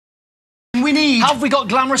We need... Have we got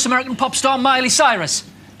glamorous American pop star Miley Cyrus?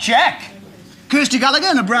 Check. Kirsty Gallagher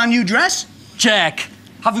in a brand new dress? Check.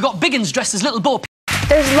 Have we got Biggins dressed as Little Bo?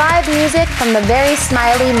 There's live music from the very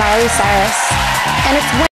smiley Miley Cyrus. And it's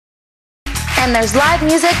winter. And there's live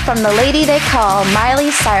music from the lady they call Miley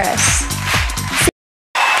Cyrus.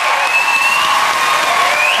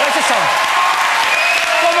 Where's the song?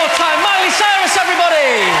 One more time. Miley Cyrus,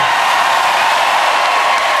 everybody!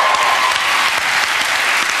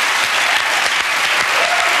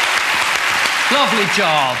 Lovely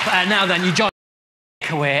job. Now then, you join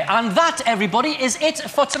away. And that, everybody, is it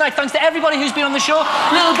for tonight. Thanks to everybody who's been on the show.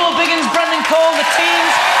 Little Bo Biggins, Brendan Cole, the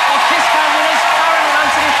teams of Kiss Cam winners, Karen and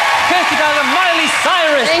Anthony, Kirsty Gallagher, Miley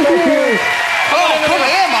Cyrus. Thank you. Come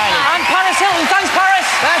here, Miley. And Paris Hilton. Thanks, Paris.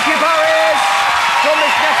 Thank you, Paris. From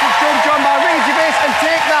this next is John John by Raise Your Bass and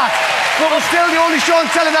Take That. But we're still the only show on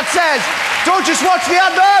telly that says, don't just watch the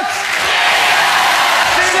adverts.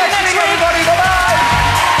 See you next week, everybody. Bye-bye.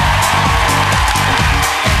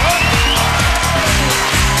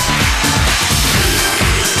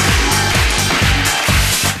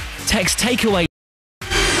 Text takeaway